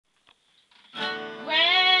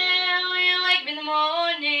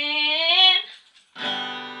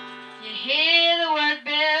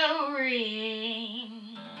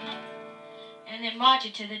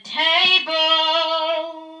invite you to the table.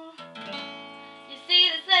 You see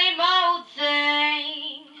the same old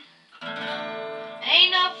thing.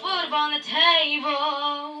 Ain't no food upon the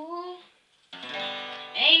table.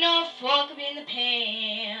 Ain't no fork up in the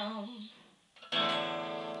pan.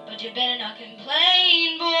 But you better not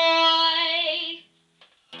complain, boy.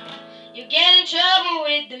 You'll get in trouble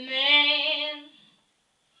with the man.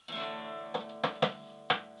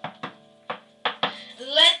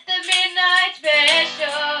 Let the midnight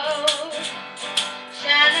special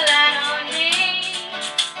shine a light on me.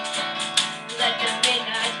 Let the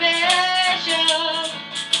midnight special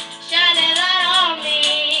shine a light on me.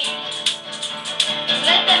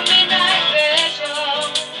 Let the midnight special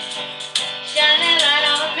shine a light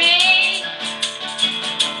on me.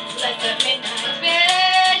 Let the midnight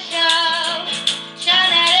special shine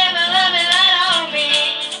that ever loving light on me.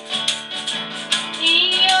 The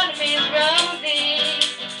ornament roses.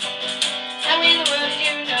 How in the world did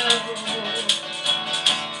you know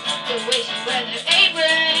the way she wears her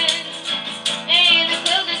apron?